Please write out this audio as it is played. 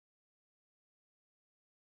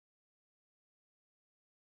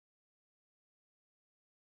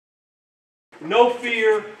no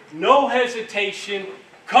fear, no hesitation.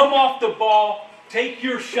 Come off the ball, take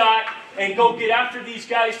your shot, and go get after these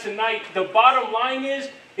guys tonight. The bottom line is,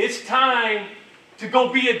 it's time to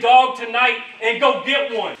go be a dog tonight and go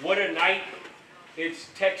get one. What a night. It's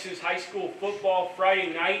Texas high school football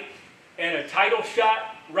Friday night and a title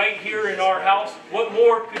shot right here in our house. What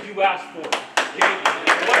more could you ask for? Okay?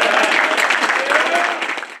 What a night.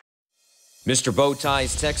 Mr.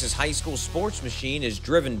 Bowtie's Texas High School Sports Machine is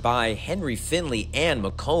driven by Henry Finley and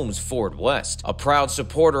McCombs Ford West, a proud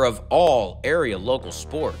supporter of all area local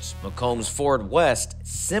sports. McCombs Ford West,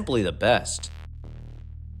 simply the best.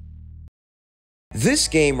 This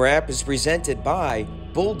game wrap is presented by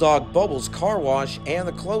Bulldog Bubbles Car Wash and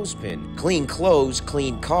the Clothespin. Clean clothes,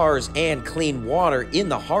 clean cars, and clean water in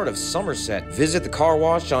the heart of Somerset. Visit the car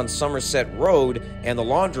wash on Somerset Road and the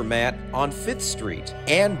laundromat on 5th Street.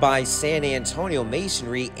 And by San Antonio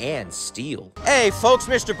Masonry and Steel. Hey folks,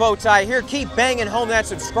 Mr. Bowtie here. Keep banging home that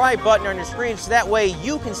subscribe button on your screen so that way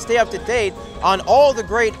you can stay up to date on all the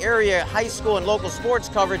great area high school and local sports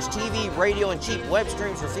coverage TV, radio, and cheap web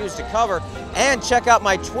streams refuse to cover. And check out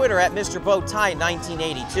my Twitter at Mr. Bowtie 1982.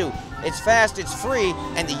 It's fast, it's free,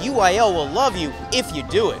 and the UIL will love you if you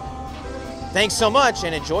do it. Thanks so much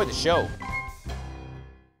and enjoy the show.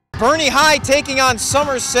 Boerne High taking on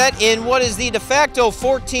Somerset in what is the de facto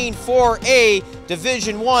 14-4A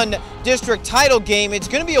Division I district title game. It's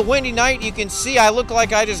going to be a windy night. You can see I look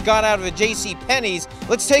like I just got out of a J.C. Penney's.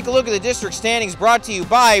 Let's take a look at the district standings brought to you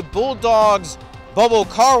by Bulldogs, Bubble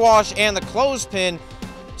Car Wash, and the Clothespin.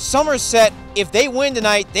 Somerset, if they win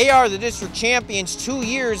tonight, they are the district champions 2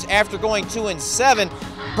 years after going 2-7.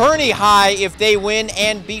 Boerne High, if they win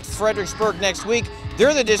and beat Fredericksburg next week,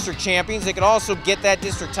 they're the district champions. They could also get that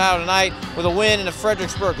district title tonight with a win and a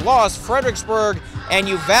Fredericksburg loss. Fredericksburg and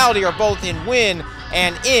Uvalde are both in win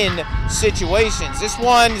and in situations. This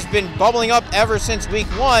one has been bubbling up ever since week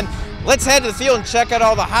 1. Let's head to the field and check out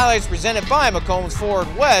all the highlights presented by McCombs Ford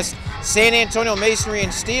West, San Antonio Masonry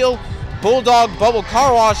and Steel, Bulldog Bubble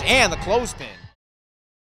Car Wash, and the Clothespin.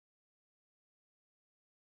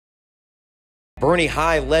 Boerne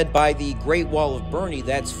High led by the Great Wall of Boerne.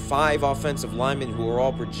 That's 5 offensive linemen who are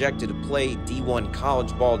all projected to play D1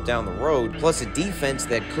 college ball down the road, plus a defense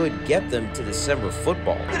that could get them to December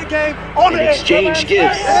football. And exchange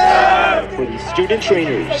gifts for the student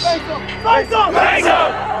trainers.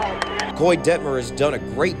 Koy Detmer has done a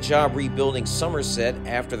great job rebuilding Somerset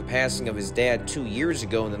after the passing of his dad 2 years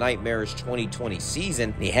ago in the nightmarish 2020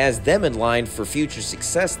 season. He has them in line for future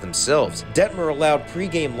success themselves. Detmer allowed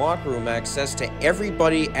pregame locker room access to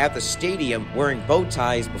everybody at the stadium wearing bow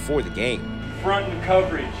ties before the game. Front and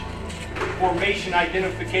coverage, formation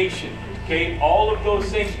identification, okay? All of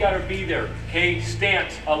those things got to be there, okay?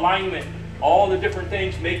 Stance, alignment, all the different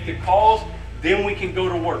things, make the calls, then we can go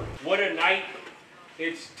to work. What a night.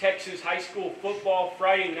 It's Texas high school football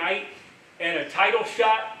Friday night and a title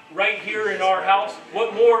shot right here in our house.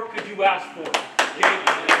 What more could you ask for? Okay?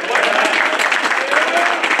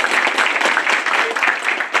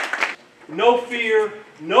 No fear,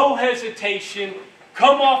 no hesitation.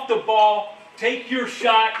 Come off the ball, take your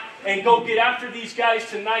shot, and go get after these guys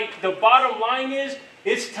tonight. The bottom line is,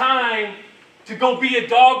 it's time to go be a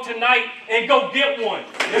dog tonight and go get one.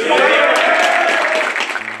 Let's go get one.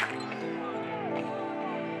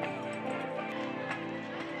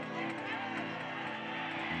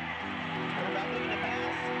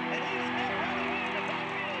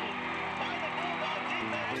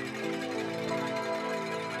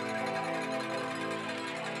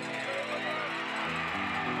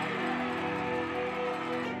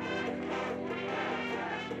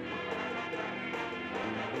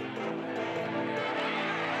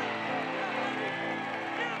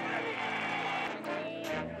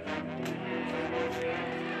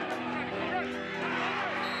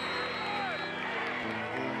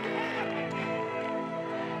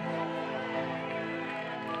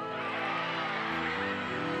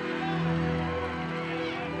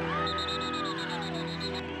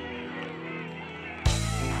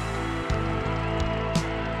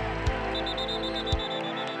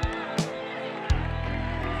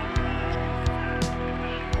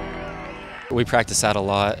 We practice that a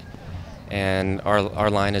lot, and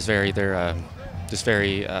our line is they're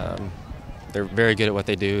very good at what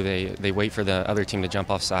they do. They wait for the other team to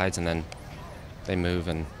jump off sides, and then they move,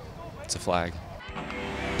 and it's a flag.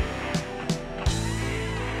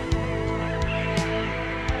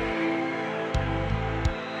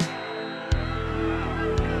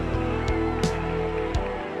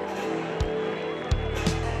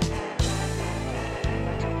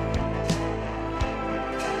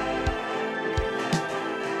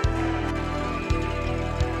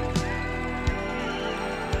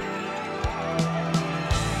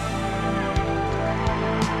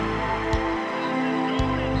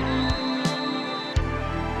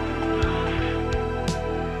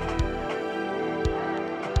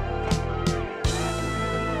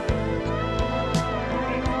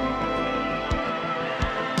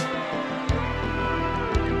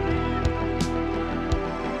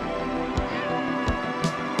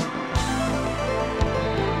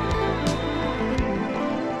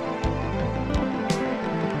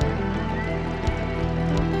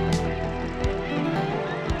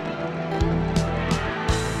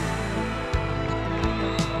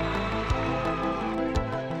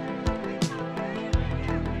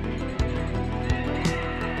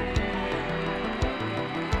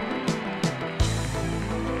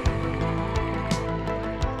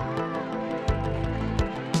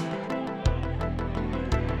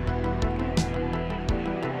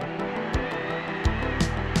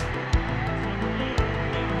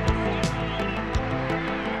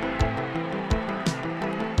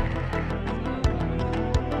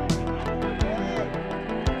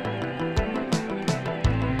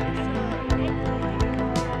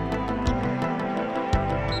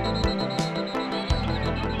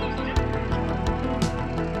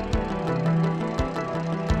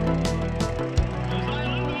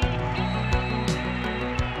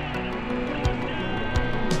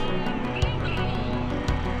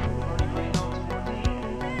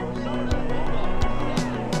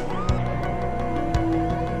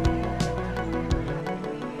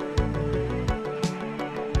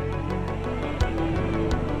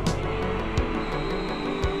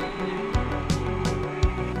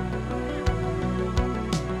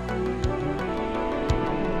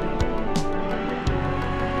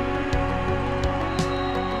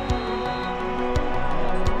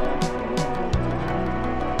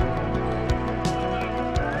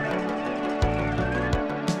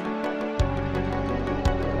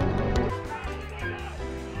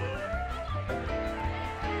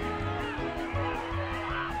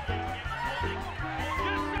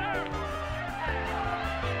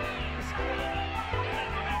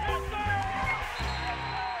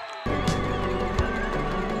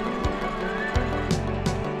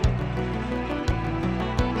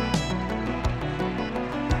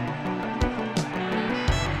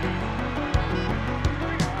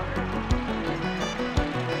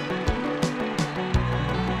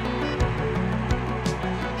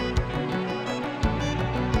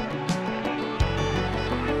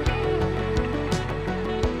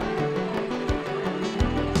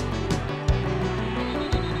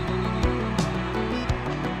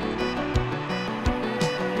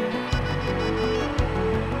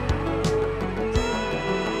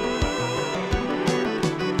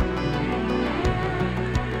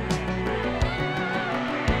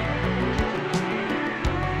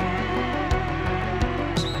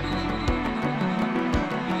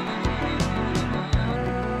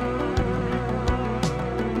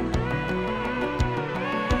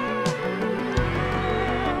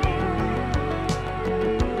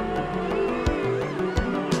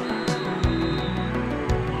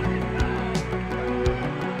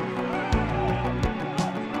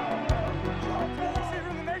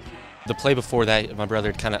 the play before that, my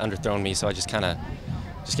brother had kind of underthrown me, so I just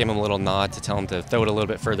gave him a little nod to tell him to throw it a little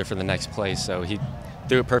bit further for the next play. So he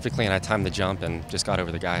threw it perfectly, and I timed the jump and just got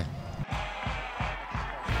over the guy.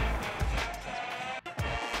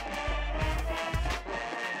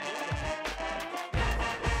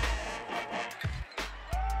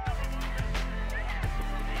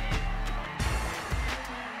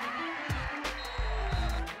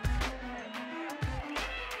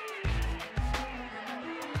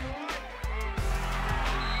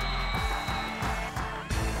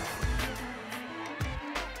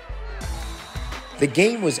 The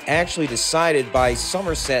game was actually decided by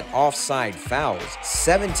Somerset offside fouls.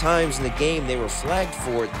 7 times in the game they were flagged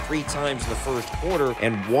for it, 3 times in the first quarter,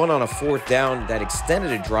 and 1 on a 4th down that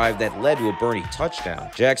extended a drive that led to a Boerne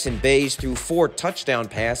touchdown. Jaxon Baize threw 4 touchdown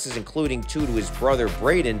passes, including 2 to his brother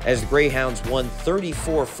Braden, as the Greyhounds won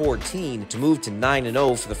 34-14 to move to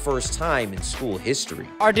 9-0 for the first time in school history.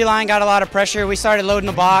 Our D-line got a lot of pressure. We started loading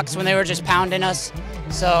the box when they were just pounding us.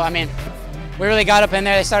 So, I mean, we really got up in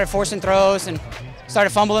there. They started forcing throws and started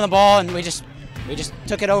fumbling the ball, and we just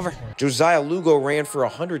took it over. Josiah Lugo ran for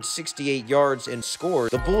 168 yards and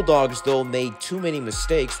scored. The Bulldogs, though, made too many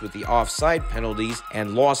mistakes with the offside penalties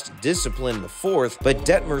and lost discipline in the 4th, but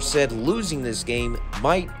Detmer said losing this game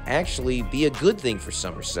might actually be a good thing for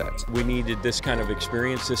Somerset. We needed this kind of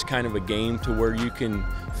experience, this kind of a game, to where you can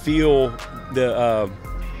feel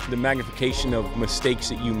the magnification of mistakes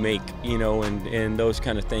that you make, you know, and those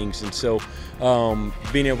kind of things. And so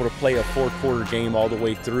being able to play a 4-quarter game all the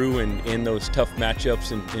way through and in those tough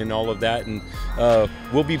matchups and all of that, and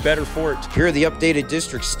we'll be better for it. Here are the updated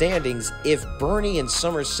district standings. If Boerne and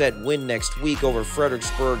Somerset win next week over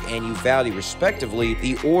Fredericksburg and Uvalde respectively,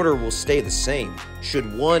 the order will stay the same.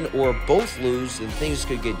 Should one or both lose, then things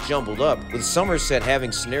could get jumbled up, with Somerset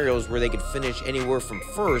having scenarios where they could finish anywhere from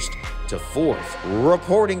 1st to 4th.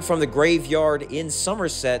 Reporting from the graveyard in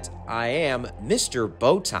Somerset, I am Mr.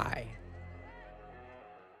 Bowtie.